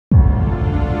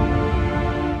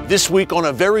This week on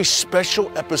a very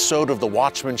special episode of the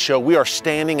Watchman Show, we are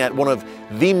standing at one of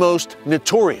the most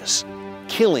notorious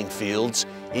killing fields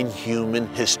in human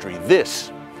history.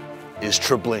 This is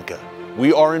Treblinka.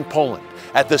 We are in Poland,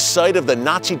 at the site of the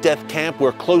Nazi death camp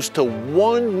where close to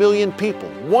 1 million people,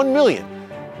 1 million,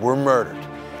 were murdered.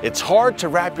 It's hard to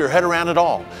wrap your head around it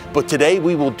all, but today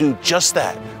we will do just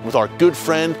that with our good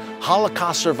friend,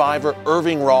 Holocaust survivor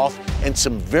Irving Roth, and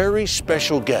some very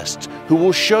special guests who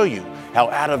will show you how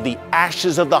out of the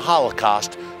ashes of the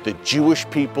Holocaust, the Jewish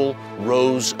people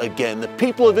rose again. The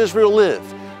people of Israel live.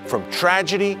 From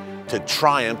tragedy to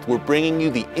triumph, we're bringing you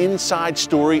the inside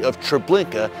story of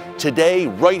Treblinka today,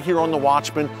 right here on The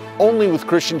Watchman, only with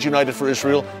Christians United for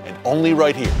Israel, and only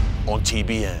right here on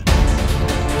TBN.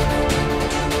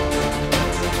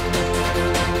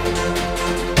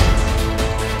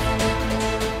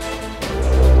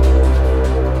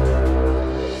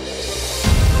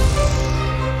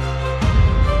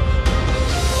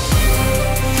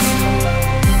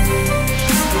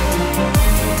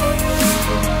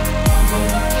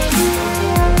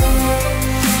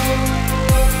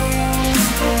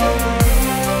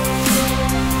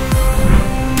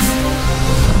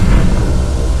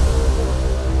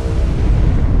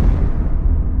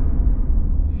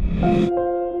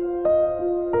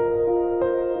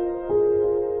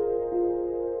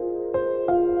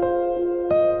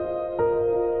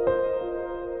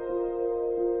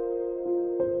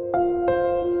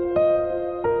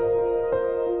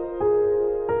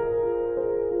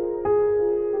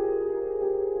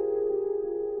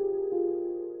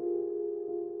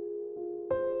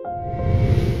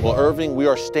 Well, Irving, we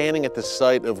are standing at the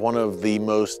site of one of the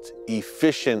most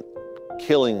efficient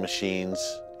killing machines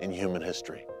in human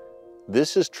history.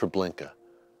 This is Treblinka.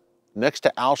 Next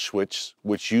to Auschwitz,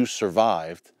 which you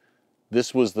survived,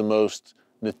 this was the most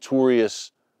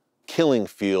notorious killing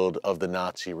field of the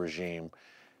Nazi regime.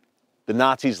 The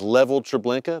Nazis leveled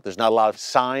Treblinka. There's not a lot of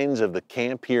signs of the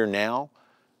camp here now,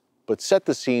 but set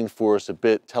the scene for us a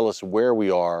bit. Tell us where we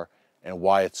are and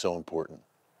why it's so important.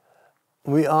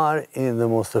 We are in the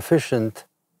most efficient,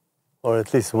 or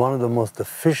at least one of the most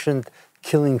efficient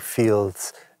killing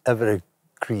fields ever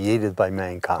created by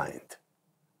mankind.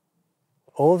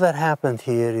 All that happened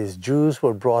here is Jews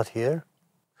were brought here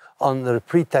under the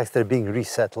pretext they're being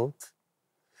resettled.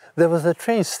 There was a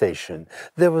train station.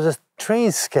 There was a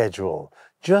train schedule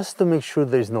just to make sure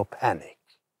there's no panic.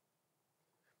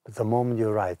 But the moment you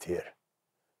arrived here,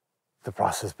 the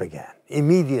process began.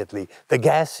 Immediately, the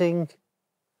gassing,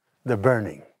 the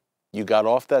burning. You got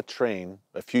off that train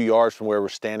a few yards from where we're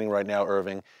standing right now,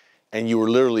 Irving, and you were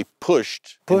literally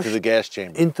pushed into the gas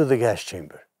chamber. Into the gas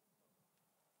chamber.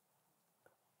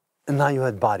 And now you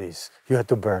had bodies. You had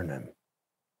to burn them.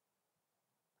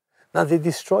 Now they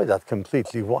destroyed that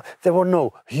completely. There were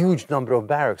no huge number of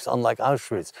barracks, unlike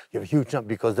Auschwitz. You have a huge number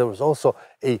because there was also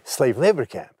a slave labor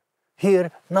camp.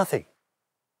 Here, nothing.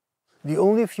 The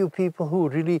only few people who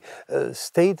really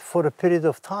stayed for a period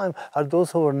of time are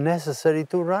those who were necessary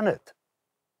to run it.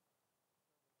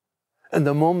 And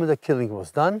the moment the killing was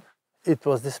done, it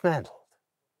was dismantled.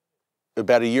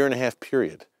 About a year-and-a-half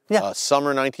period. Yeah.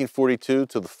 Summer 1942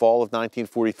 to the fall of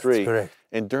 1943. That's correct.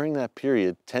 And during that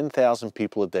period, 10,000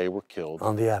 people a day were killed.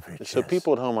 On the average, So yes.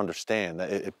 people at home understand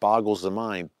that it boggles the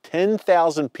mind.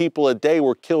 10,000 people a day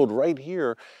were killed right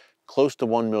here, close to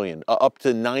 1 million, up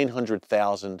to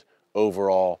 900,000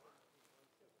 overall,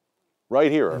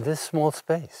 right here. In this small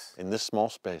space. In this small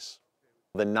space.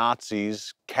 The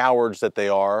Nazis, cowards that they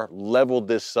are, leveled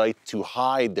this site to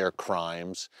hide their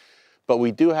crimes. But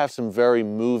we do have some very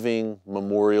moving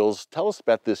memorials. Tell us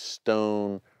about this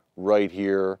stone right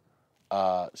here.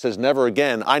 It says never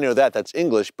again. I know that, that's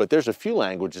English, but there's a few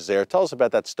languages there. Tell us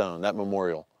about that stone, that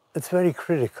memorial. It's very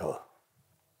critical.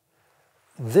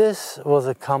 This was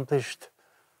accomplished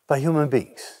by human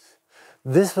beings.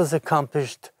 This was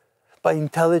accomplished by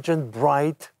intelligent,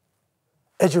 bright,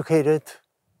 educated,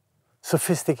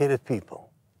 sophisticated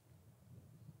people.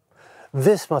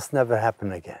 This must never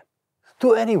happen again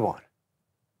to anyone.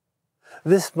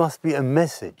 This must be a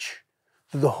message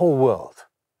to the whole world.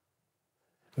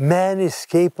 Man is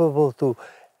capable to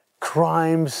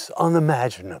crimes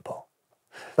unimaginable,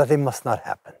 but they must not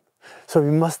happen. So we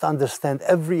must understand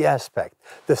every aspect,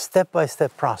 the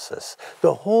step-by-step process,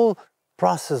 the whole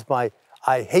process by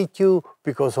I hate you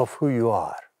because of who you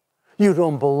are. You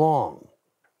don't belong.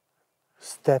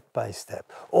 Step by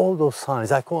step. All those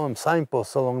signs, I call them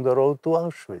signposts along the road to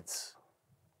Auschwitz.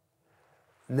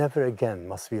 Never again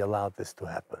must we allow this to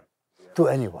happen to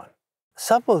anyone.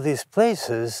 Some of these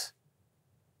places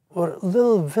were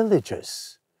little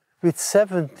villages with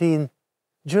 17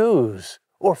 Jews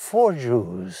or 4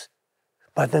 Jews,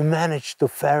 but they managed to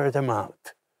ferret them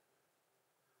out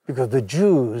because the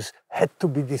Jews had to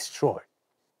be destroyed.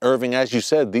 Irving, as you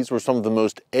said, these were some of the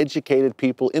most educated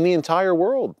people in the entire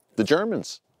world, the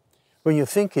Germans. When you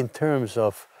think in terms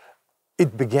of,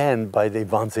 it began by the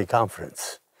Wannsee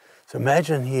Conference. So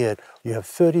imagine here, you have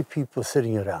 30 people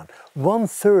sitting around.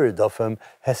 1/3 of them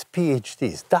has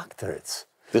PhDs, doctorates.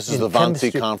 This is the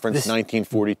Wannsee Conference,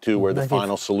 1942, where the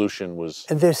final solution was.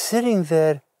 And they're sitting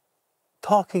there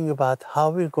talking about how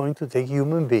we're going to take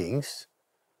human beings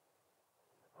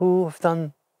who have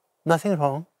done nothing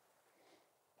wrong,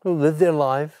 who live their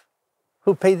life,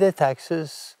 who pay their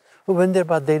taxes, who went there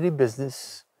about daily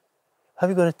business. How are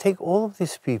we going to take all of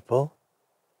these people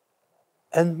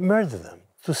and murder them?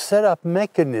 To set up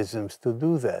mechanisms to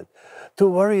do that, to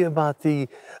worry about the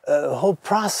whole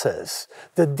process,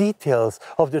 the details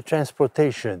of the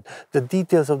transportation, the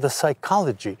details of the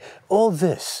psychology, all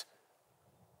this,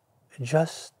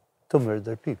 just to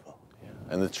murder people. Yeah.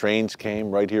 And the trains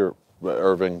came right here,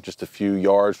 Irving, just a few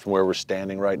yards from where we're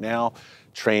standing right now.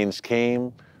 Trains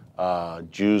came,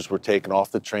 Jews were taken off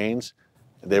the trains,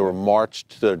 they were marched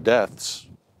to their deaths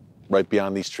right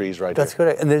beyond these trees right That's here.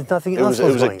 correct, and there's nothing else It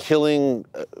was going. a killing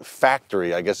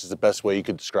factory, I guess is the best way you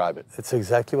could describe it. It's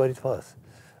exactly what it was.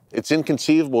 It's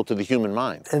inconceivable to the human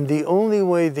mind. And the only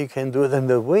way they can do it, and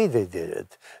the way they did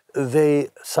it,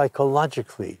 they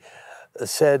psychologically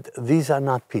said, these are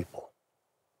not people.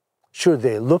 Sure,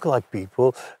 they look like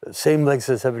people, same legs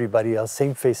as everybody else,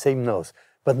 same face, same nose,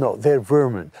 but no, they're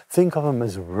vermin. Think of them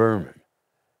as vermin.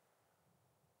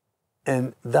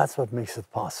 And that's what makes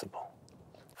it possible.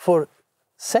 For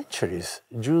centuries,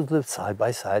 Jews lived side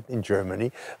by side in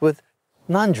Germany with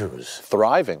non-Jews.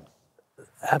 Thriving.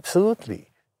 Absolutely.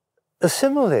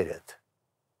 Assimilated.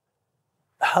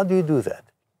 How do you do that?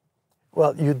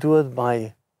 Well, you do it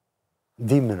by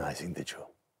demonizing the Jew.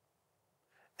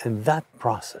 And that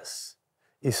process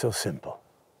is so simple.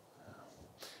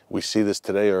 We see this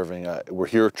today, Irving. We're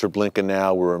here at Treblinka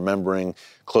now. We're remembering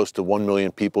close to 1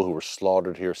 million people who were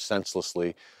slaughtered here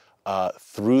senselessly.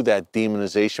 Through that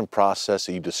demonization process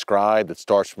that you described, it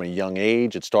starts from a young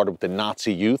age. It started with the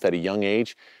Nazi youth at a young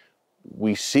age.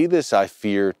 We see this, I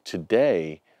fear,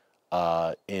 today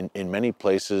in many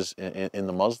places in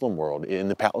the Muslim world, in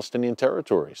the Palestinian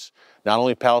territories. Not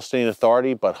only Palestinian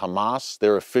Authority, but Hamas,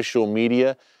 their official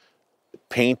media,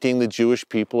 painting the Jewish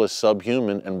people as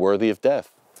subhuman and worthy of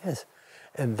death. Yes,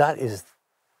 and that is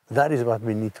what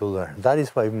we need to learn. That is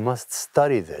why we must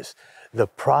study this, the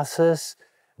process,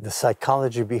 the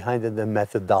psychology behind it, the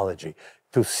methodology,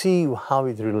 to see how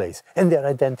it relates. And they're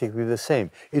identically the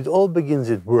same. It all begins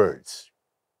with words.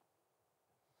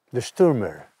 The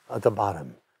Stürmer at the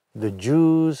bottom, the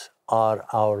Jews are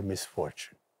our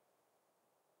misfortune.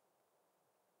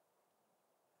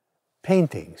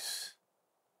 Paintings,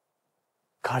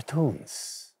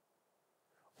 cartoons,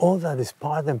 all that is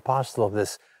part and parcel of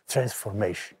this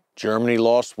transformation. Germany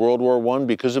lost World War I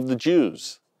because of the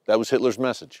Jews. That was Hitler's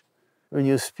message. When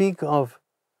you speak of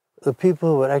the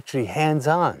people who were actually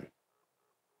hands-on,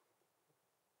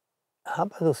 how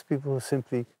about those people who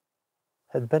simply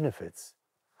had benefits?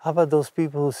 How about those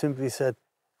people who simply said,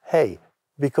 hey,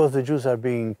 because the Jews are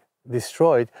being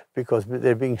destroyed, because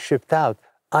they're being shipped out,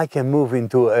 I can move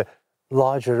into a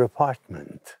larger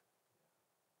apartment?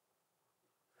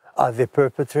 Are they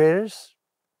perpetrators?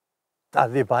 Are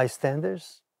they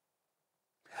bystanders?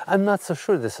 I'm not so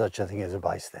sure there's such a thing as a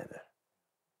bystander.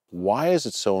 Why is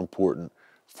it so important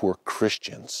for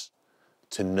Christians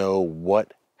to know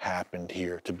what happened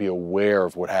here, to be aware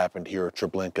of what happened here at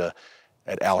Treblinka,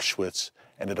 at Auschwitz,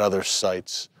 and at other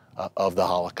sites of the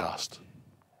Holocaust?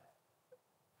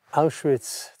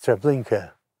 Auschwitz,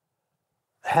 Treblinka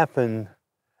happened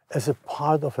as a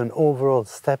part of an overall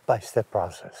step-by-step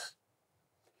process.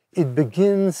 It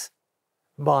begins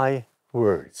by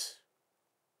words.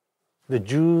 The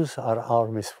Jews are our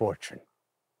misfortune.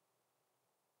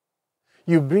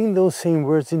 You bring those same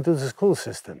words into the school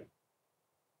system.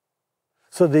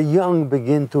 So the young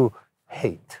begin to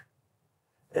hate.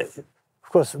 Of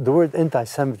course, the word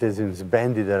anti-Semitism is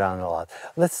bandied around a lot.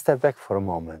 Let's step back for a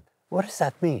moment. What does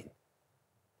that mean?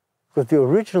 Because the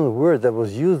original word that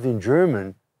was used in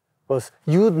German was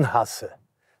Judenhasse,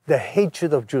 the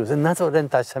hatred of Jews. And that's what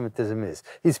anti-Semitism is.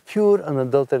 It's pure,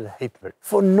 unadulterated hatred,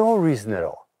 for no reason at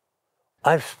all.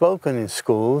 I've spoken in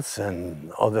schools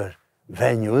and other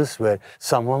venues where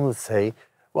someone would say,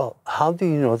 well, how do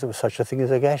you know there was such a thing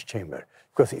as a gas chamber?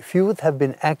 Because if you would have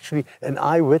been actually an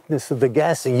eyewitness to the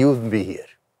gassing, you wouldn't be here.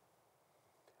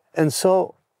 And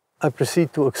so I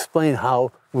proceed to explain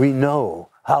how we know,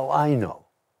 how I know.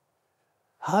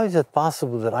 How is it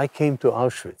possible that I came to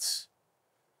Auschwitz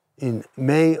in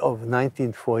May of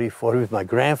 1944 with my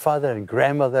grandfather and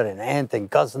grandmother and aunt and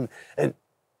cousin, and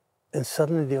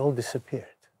suddenly they all disappeared.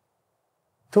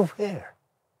 To where?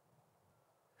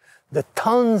 The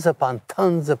tons upon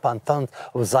tons upon tons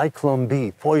of Zyklon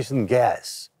B, poison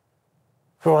gas.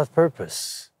 For what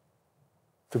purpose?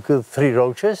 To kill 3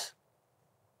 roaches?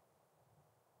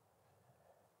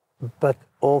 But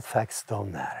all facts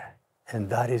don't matter. And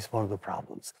that is one of the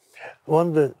problems. One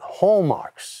of the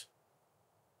hallmarks,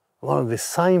 one of the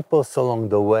signposts along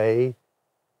the way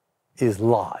is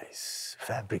lies,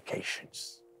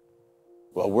 fabrications.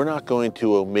 Well, we're not going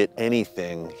to omit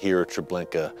anything here at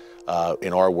Treblinka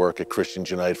in our work at Christians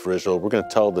United for Israel. We're going to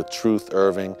tell the truth,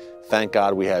 Irving. Thank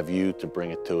God we have you to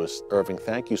bring it to us. Irving,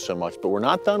 thank you so much. But we're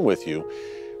not done with you.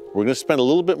 We're going to spend a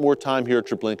little bit more time here at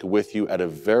Treblinka with you at a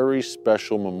very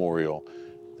special memorial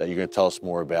that you're going to tell us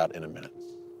more about in a minute.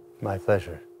 My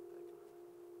pleasure.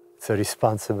 It's a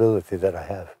responsibility that I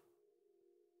have.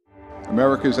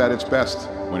 America is at its best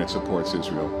when it supports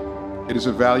Israel. It is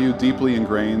a value deeply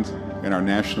ingrained in our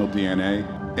national DNA,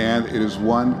 and it is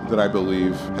one that I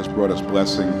believe has brought us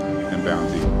blessing and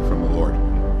bounty from the Lord.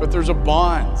 But there's a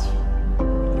bond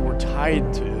that we're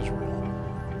tied to Israel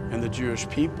and the Jewish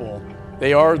people.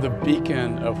 They are the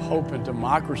beacon of hope and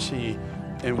democracy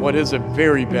in what is a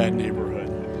very bad neighborhood.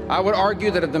 I would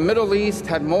argue that if the Middle East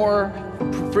had more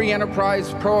free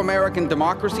enterprise, pro-American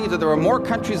democracy, that there were more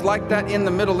countries like that in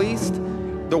the Middle East,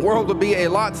 the world would be a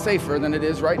lot safer than it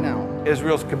is right now.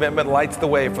 Israel's commitment lights the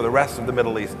way for the rest of the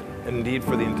Middle East, and indeed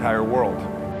for the entire world.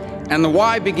 And the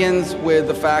why begins with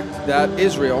the fact that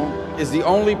Israel is the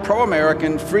only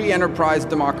pro-American, free enterprise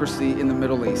democracy in the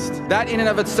Middle East. That in and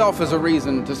of itself is a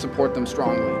reason to support them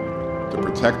strongly. The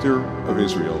protector of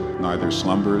Israel neither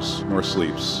slumbers nor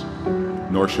sleeps,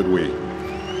 nor should we.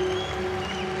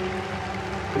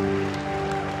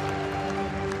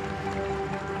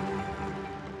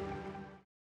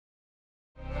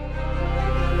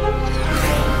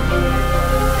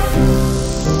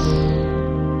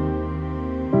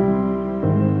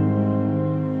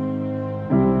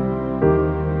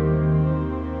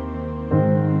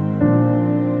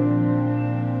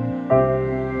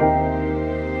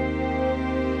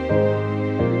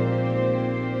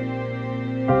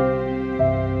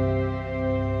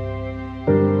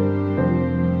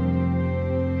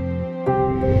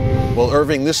 Well,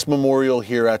 Irving, this memorial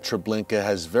here at Treblinka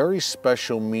has very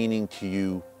special meaning to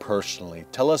you personally.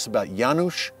 Tell us about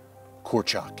Janusz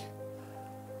Korczak.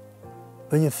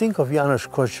 When you think of Janusz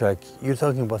Korczak, you're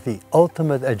talking about the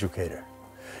ultimate educator.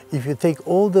 If you take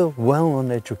all the well-known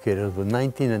educators of the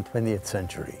 19th and 20th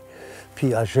century,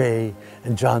 Piaget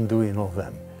and John Dewey and all of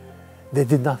them, they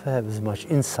did not have as much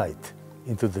insight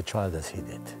into the child as he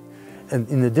did. And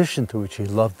in addition to which, he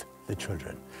loved the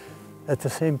children. At the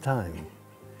same time,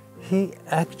 he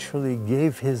actually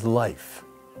gave his life,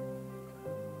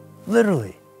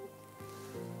 literally,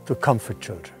 to comfort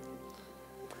children.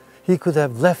 He could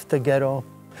have left the ghetto.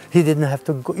 He didn't have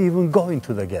to even go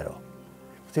into the ghetto.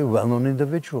 He was a well-known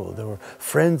individual. There were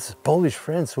friends, Polish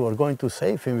friends, who were going to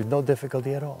save him with no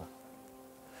difficulty at all.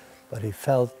 But he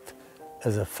felt,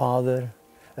 as a father,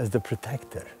 as the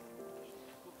protector,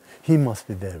 he must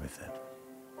be there with them.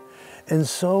 And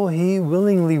so he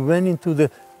willingly went into the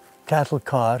cattle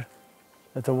car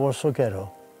at the Warsaw Ghetto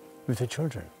with the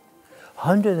children.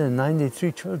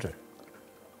 193 children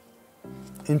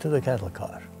into the cattle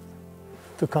car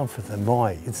to comfort them.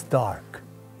 Why? It's dark.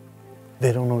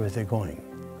 They don't know where they're going.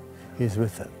 He's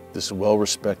with them. This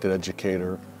well-respected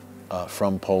educator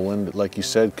from Poland, like you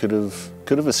said, could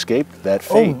have escaped that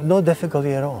fate. Oh, no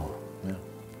difficulty at all. Yeah.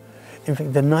 In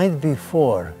fact, the night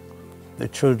before the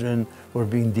children were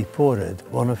being deported,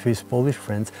 one of his Polish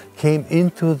friends came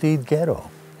into the ghetto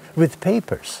with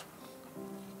papers,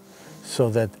 so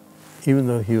that even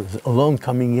though he was alone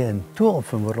coming in, 2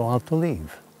 of them were allowed to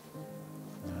leave.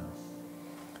 Yeah.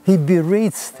 He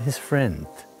berates his friend,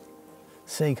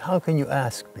 saying, how can you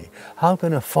ask me? How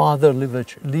can a father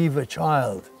leave a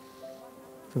child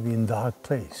to be in a dark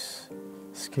place,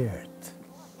 scared?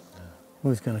 Yeah.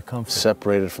 Who's going to comfort?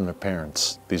 Separated from their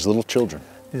parents, these little children.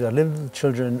 These are little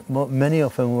children. Many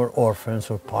of them were orphans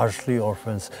or partially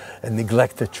orphans and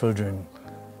neglected children.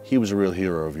 He was a real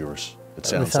hero of yours, it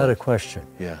sounds without like. a question.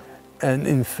 Yeah. And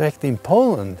in fact, in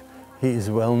Poland, he is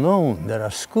well known. There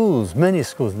are schools, many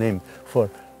schools named for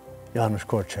Janusz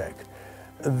Korczak.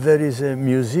 There is a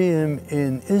museum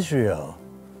in Israel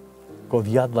called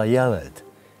Yad Layeled.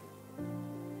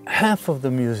 Half of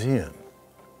the museum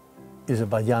is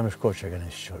about Janusz Korczak and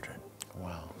his children.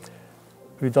 Wow.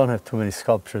 We don't have too many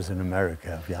sculptures in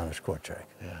America of Janusz Korczak.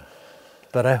 Yeah.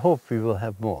 But I hope we will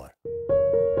have more.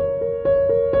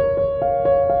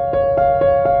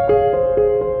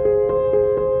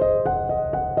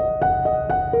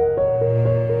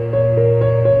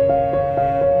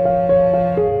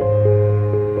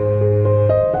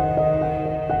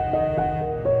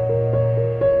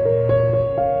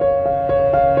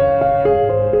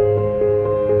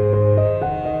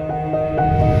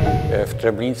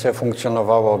 Treblince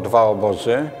funkcjonowało dwa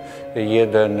obozy.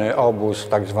 Jeden obóz,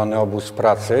 tak zwany obóz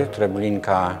pracy,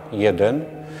 Treblinka 1.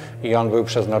 I on był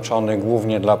przeznaczony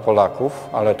głównie dla Polaków,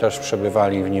 ale też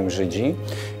przebywali w nim Żydzi.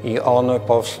 I on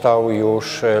powstał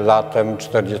już latem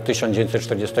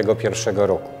 1941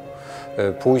 roku.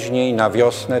 Później na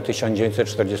wiosnę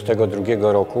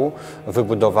 1942 roku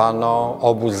wybudowano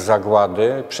obóz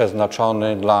zagłady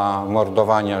przeznaczony dla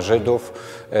mordowania Żydów,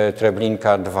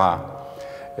 Treblinka 2.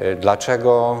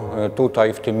 Dlaczego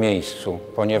tutaj, w tym miejscu?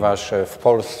 Ponieważ w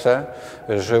Polsce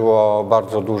żyło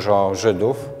bardzo dużo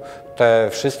Żydów. Te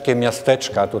wszystkie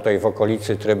miasteczka tutaj w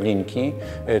okolicy Treblinki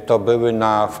to były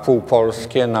na wpół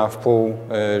polskie, na wpół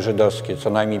żydowskie. Co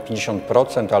najmniej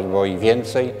 50% albo i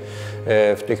więcej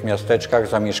w tych miasteczkach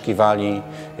zamieszkiwali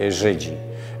Żydzi.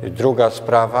 Druga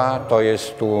sprawa to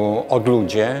jest tu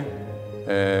odludzie.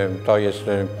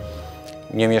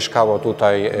 Nie mieszkało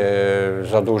tutaj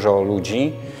za dużo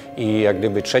ludzi. I jak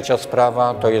gdyby trzecia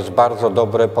sprawa to jest bardzo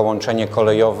dobre połączenie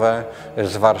kolejowe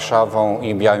z Warszawą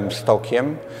i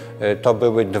Białymstokiem. To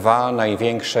były dwa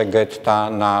największe getta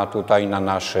tutaj na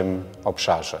naszym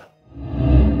obszarze.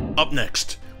 Up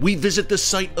next, we visit the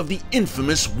site of the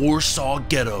infamous Warsaw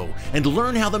Ghetto and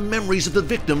learn how the memories of the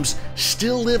victims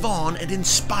still live on and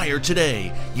inspire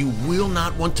today. You will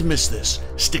not want to miss this.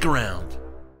 Stick around.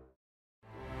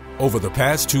 Over the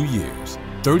past 2 years,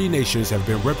 30 nations have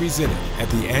been represented at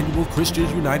the annual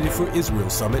Christians United for Israel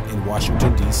Summit in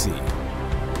Washington, D.C.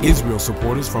 Israel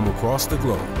supporters from across the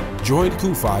globe joined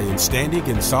CUFI in standing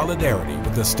in solidarity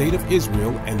with the state of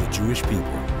Israel and the Jewish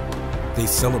people. They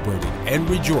celebrated and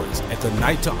rejoiced at the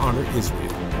night to honor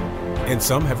Israel. And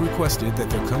some have requested that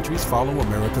their countries follow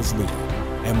America's lead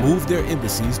and move their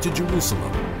embassies to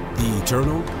Jerusalem, the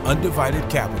eternal, undivided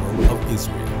capital of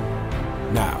Israel.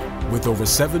 Now, with over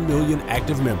 7 million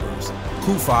active members,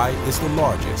 CUFI is the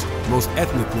largest, most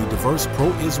ethnically diverse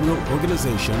pro-Israel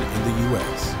organization in the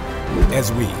U.S.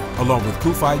 As we, along with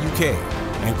CUFI UK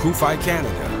and CUFI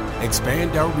Canada,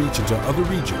 expand our reach into other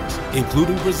regions,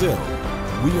 including Brazil,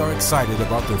 we are excited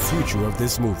about the future of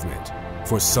this movement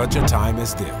for such a time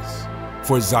as this.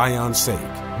 For Zion's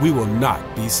sake, we will not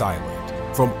be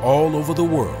silent. From all over the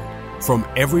world, from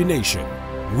every nation,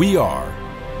 we are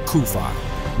CUFI.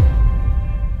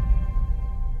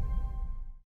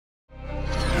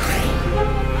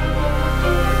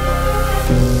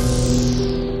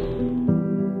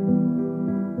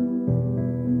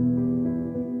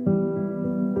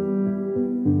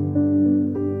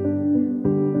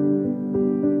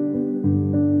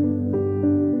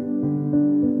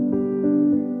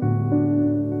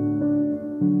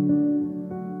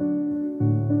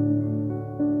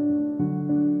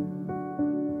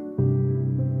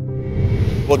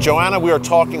 Well, Joanna, we are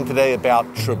talking today about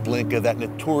Treblinka, that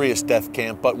notorious death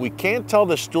camp, but we can't tell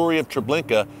the story of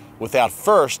Treblinka without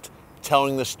first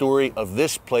telling the story of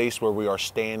this place where we are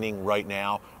standing right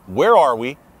now. Where are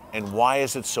we, and why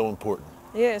is it so important?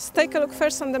 Yes, take a look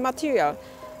first on the material.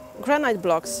 Granite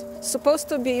blocks, supposed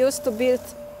to be used to build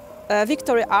a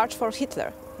Victory Arch for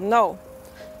Hitler. No.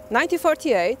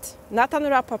 1948, Nathan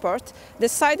Rappaport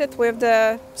decided with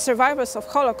the survivors of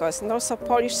Holocaust and also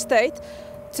Polish state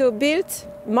to build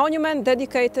monument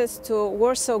dedicated to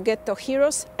Warsaw Ghetto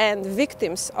heroes and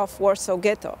victims of Warsaw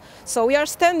Ghetto. So we are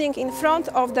standing in front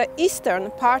of the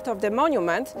eastern part of the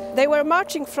monument. They were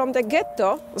marching from the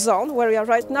ghetto zone, where we are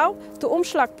right now, to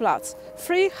Umschlagplatz.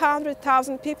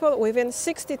 300,000 people within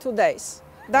 62 days.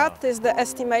 That is the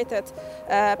estimated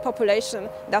population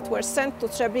that were sent to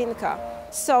Treblinka.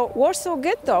 So Warsaw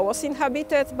Ghetto was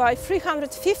inhabited by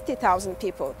 350,000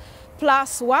 people,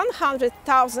 plus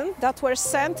 100,000 that were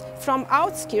sent from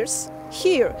outskirts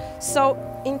here. So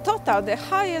in total, the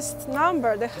highest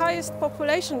number, the highest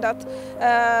population that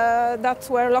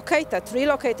were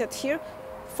relocated here,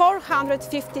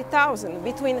 450,000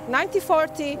 between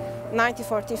 1940 and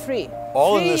 1943.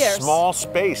 All in this small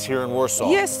space here in Warsaw.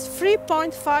 Yes,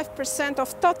 3.5%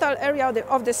 of total area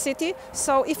of the city.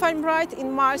 So if I'm right,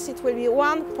 in miles it will be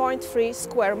 1.3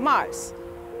 square miles.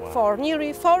 Wow. For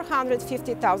nearly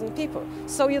 450,000 people.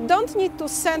 So you don't need to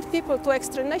send people to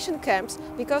extermination camps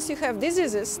because you have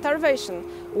diseases, starvation.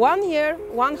 1 year,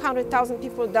 100,000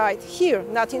 people died here,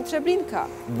 not in Treblinka.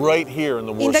 Right here in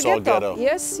the Warsaw Ghetto.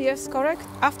 Yes, yes, correct.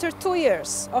 After 2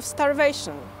 years of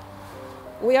starvation,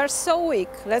 we are so weak,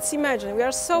 let's imagine, we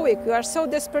are so weak, we are so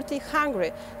desperately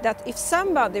hungry that if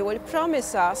somebody will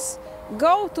promise us,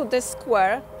 go to the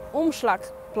square,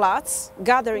 Umschlagplatz,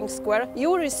 gathering square, you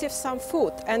will receive some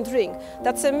food and drink.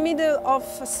 That's the middle of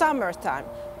summertime,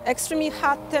 extremely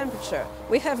hot temperature.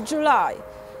 We have July.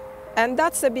 And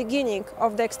that's the beginning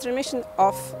of the extermination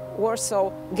of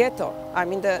Warsaw Ghetto. I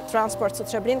mean, the transport to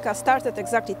Treblinka started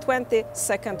exactly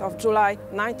 22nd of July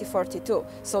 1942.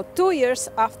 So 2 years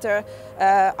after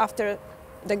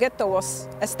the ghetto was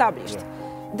established.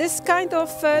 Yeah. This kind of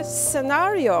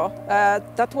scenario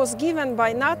that was given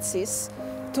by Nazis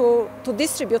to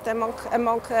distribute among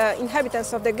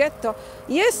inhabitants of the ghetto,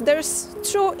 yes, there's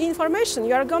true information.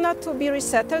 You are gonna to be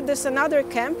resettled, there's another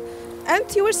camp, and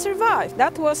you will survive.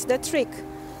 That was the trick,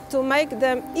 to make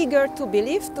them eager to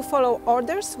believe, to follow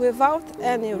orders without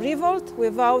any revolt,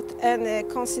 without any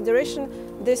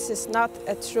consideration. This is not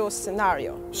a true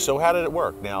scenario. So how did it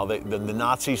work? Now, the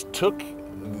Nazis took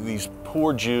these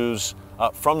poor Jews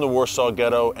from the Warsaw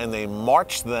Ghetto and they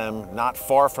marched them not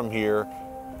far from here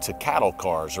to cattle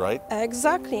cars, right?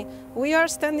 Exactly. We are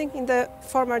standing in the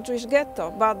former Jewish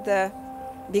ghetto, but the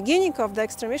beginning of the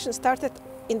extermination started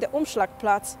in the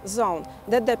Umschlagplatz zone,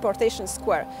 the deportation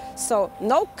square. So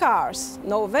no cars,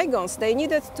 no wagons, they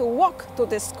needed to walk to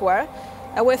this square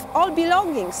with all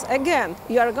belongings. Again,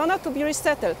 you are gonna to be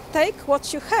resettled. Take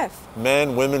what you have.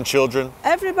 Men, women, children.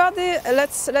 Everybody,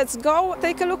 let's go.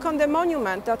 Take a look on the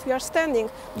monument that we are standing.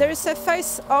 There is a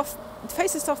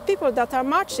faces of people that are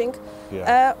marching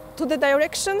to the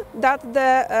direction that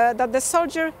the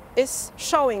soldier is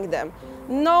showing them.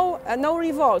 No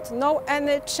revolt, no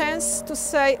any chance to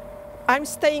say, I'm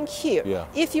staying here. Yeah.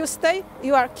 If you stay,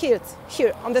 you are killed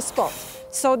here on the spot.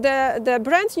 So the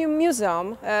brand new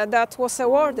museum that was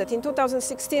awarded in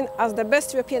 2016 as the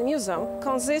best European museum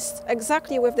consists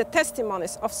exactly with the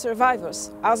testimonies of survivors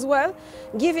as well,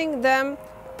 giving them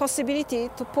possibility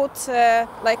to put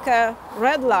like a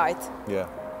red light. Yeah.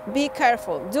 Be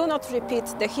careful, do not repeat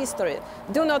the history,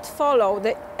 do not follow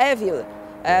the evil,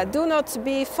 do not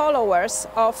be followers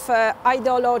of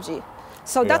ideology.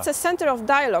 So that's a center of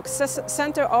dialogue,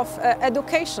 center of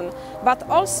education, but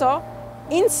also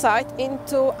insight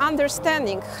into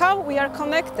understanding how we are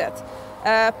connected.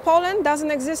 Poland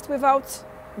doesn't exist without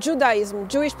Judaism,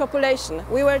 Jewish population.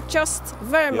 We were just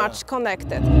very much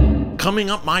connected. Coming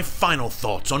up, my final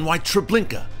thoughts on why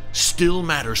Treblinka still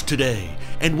matters today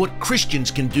and what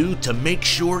Christians can do to make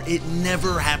sure it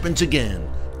never happens again.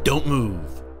 Don't move.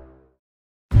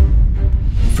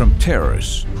 From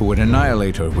terrorists who would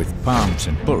annihilate her with bombs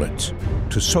and bullets,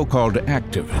 to so-called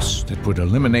activists that would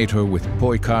eliminate her with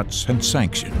boycotts and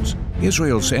sanctions,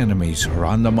 Israel's enemies are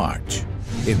on the march.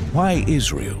 In Why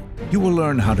Israel, you will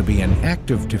learn how to be an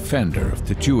active defender of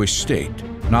the Jewish state,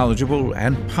 knowledgeable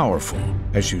and powerful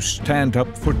as you stand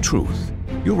up for truth.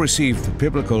 You'll receive the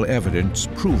biblical evidence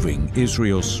proving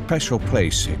Israel's special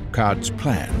place in God's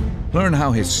plan. Learn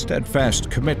how His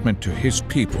steadfast commitment to His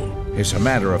people is a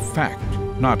matter of fact,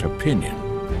 not opinion.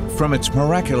 From its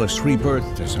miraculous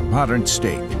rebirth as a modern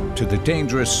state to the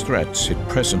dangerous threats it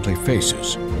presently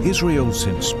faces, Israel's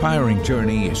inspiring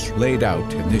journey is laid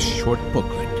out in this short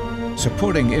booklet.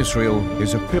 Supporting Israel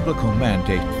is a biblical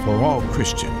mandate for all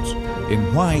Christians.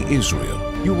 In Why Israel,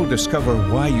 you will discover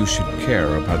why you should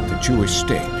care about the Jewish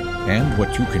state and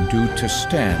what you can do to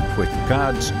stand with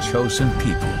God's chosen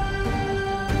people.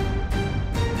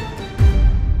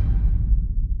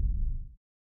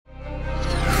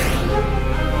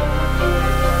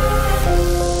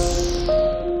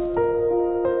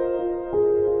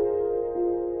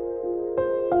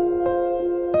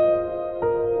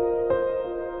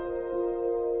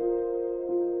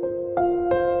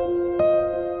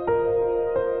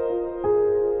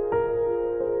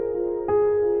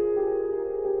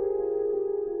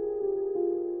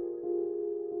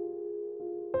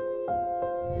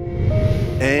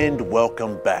 And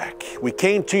welcome back. We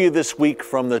came to you this week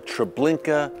from the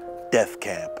Treblinka death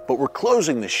camp, but we're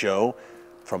closing the show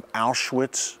from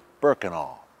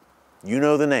Auschwitz-Birkenau. You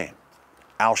know the name,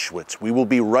 Auschwitz. We will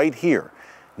be right here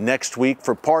next week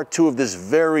for part 2 of this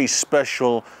very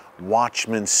special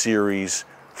Watchman series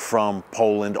from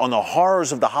Poland on the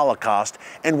horrors of the Holocaust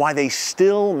and why they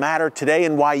still matter today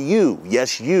and why you,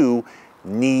 yes, you,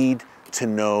 need to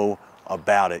know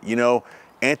about it. You know,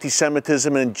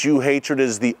 anti-Semitism and Jew hatred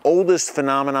is the oldest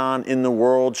phenomenon in the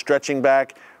world, stretching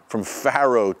back from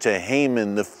Pharaoh to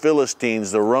Haman, the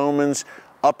Philistines, the Romans,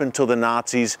 up until the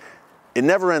Nazis. It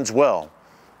never ends well.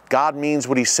 God means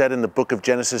what He said in the book of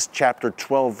Genesis, chapter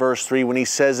 12, verse 3, when He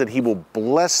says that He will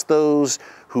bless those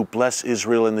who bless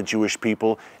Israel and the Jewish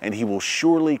people, and He will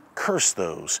surely curse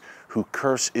those who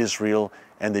curse Israel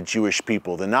and the Jewish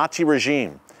people. The Nazi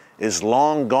regime is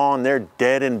long gone. They're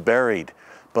dead and buried.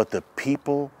 But the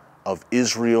people of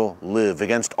Israel live.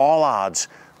 Against all odds,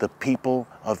 the people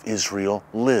of Israel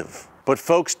live. But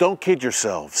folks, don't kid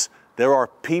yourselves. There are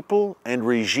people and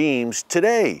regimes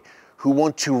today who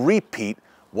want to repeat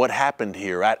what happened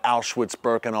here at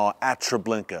Auschwitz-Birkenau, at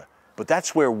Treblinka. But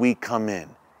that's where we come in.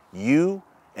 You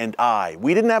and I.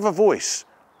 We didn't have a voice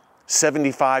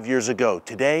 75 years ago.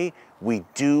 Today, we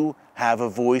do have a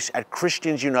voice at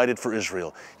Christians United for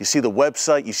Israel. You see the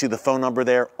website, you see the phone number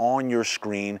there on your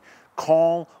screen.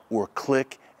 Call or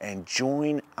click and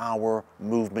join our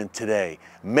movement today.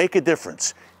 Make a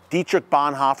difference. Dietrich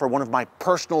Bonhoeffer, one of my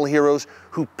personal heroes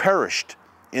who perished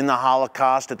in the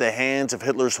Holocaust at the hands of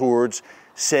Hitler's hordes,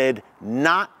 said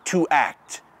not to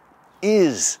act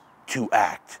is to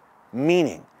act.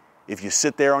 Meaning, if you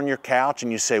sit there on your couch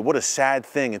and you say, what a sad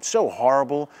thing, it's so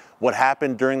horrible what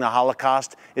happened during the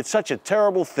Holocaust, it's such a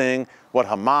terrible thing what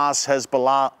Hamas,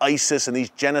 Hezbollah, ISIS, and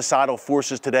these genocidal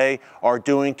forces today are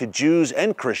doing to Jews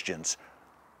and Christians.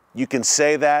 You can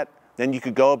say that, then you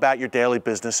could go about your daily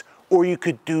business, or you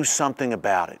could do something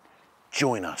about it.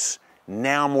 Join us,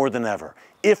 now more than ever.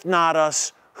 If not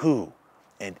us, who?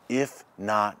 And if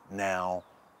not now,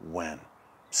 when?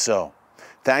 So,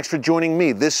 thanks for joining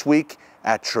me this week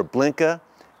at Treblinka.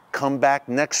 Come back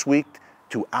next week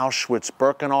to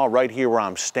Auschwitz-Birkenau, right here where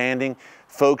I'm standing.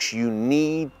 Folks, you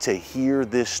need to hear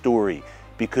this story,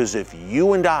 because if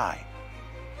you and I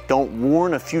don't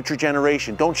warn a future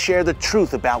generation, don't share the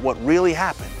truth about what really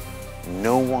happened,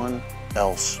 no one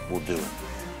else will do it.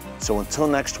 So until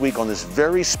next week on this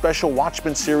very special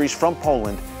Watchman series from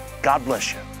Poland, God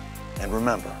bless you. And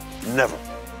remember, never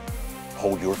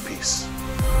hold your peace.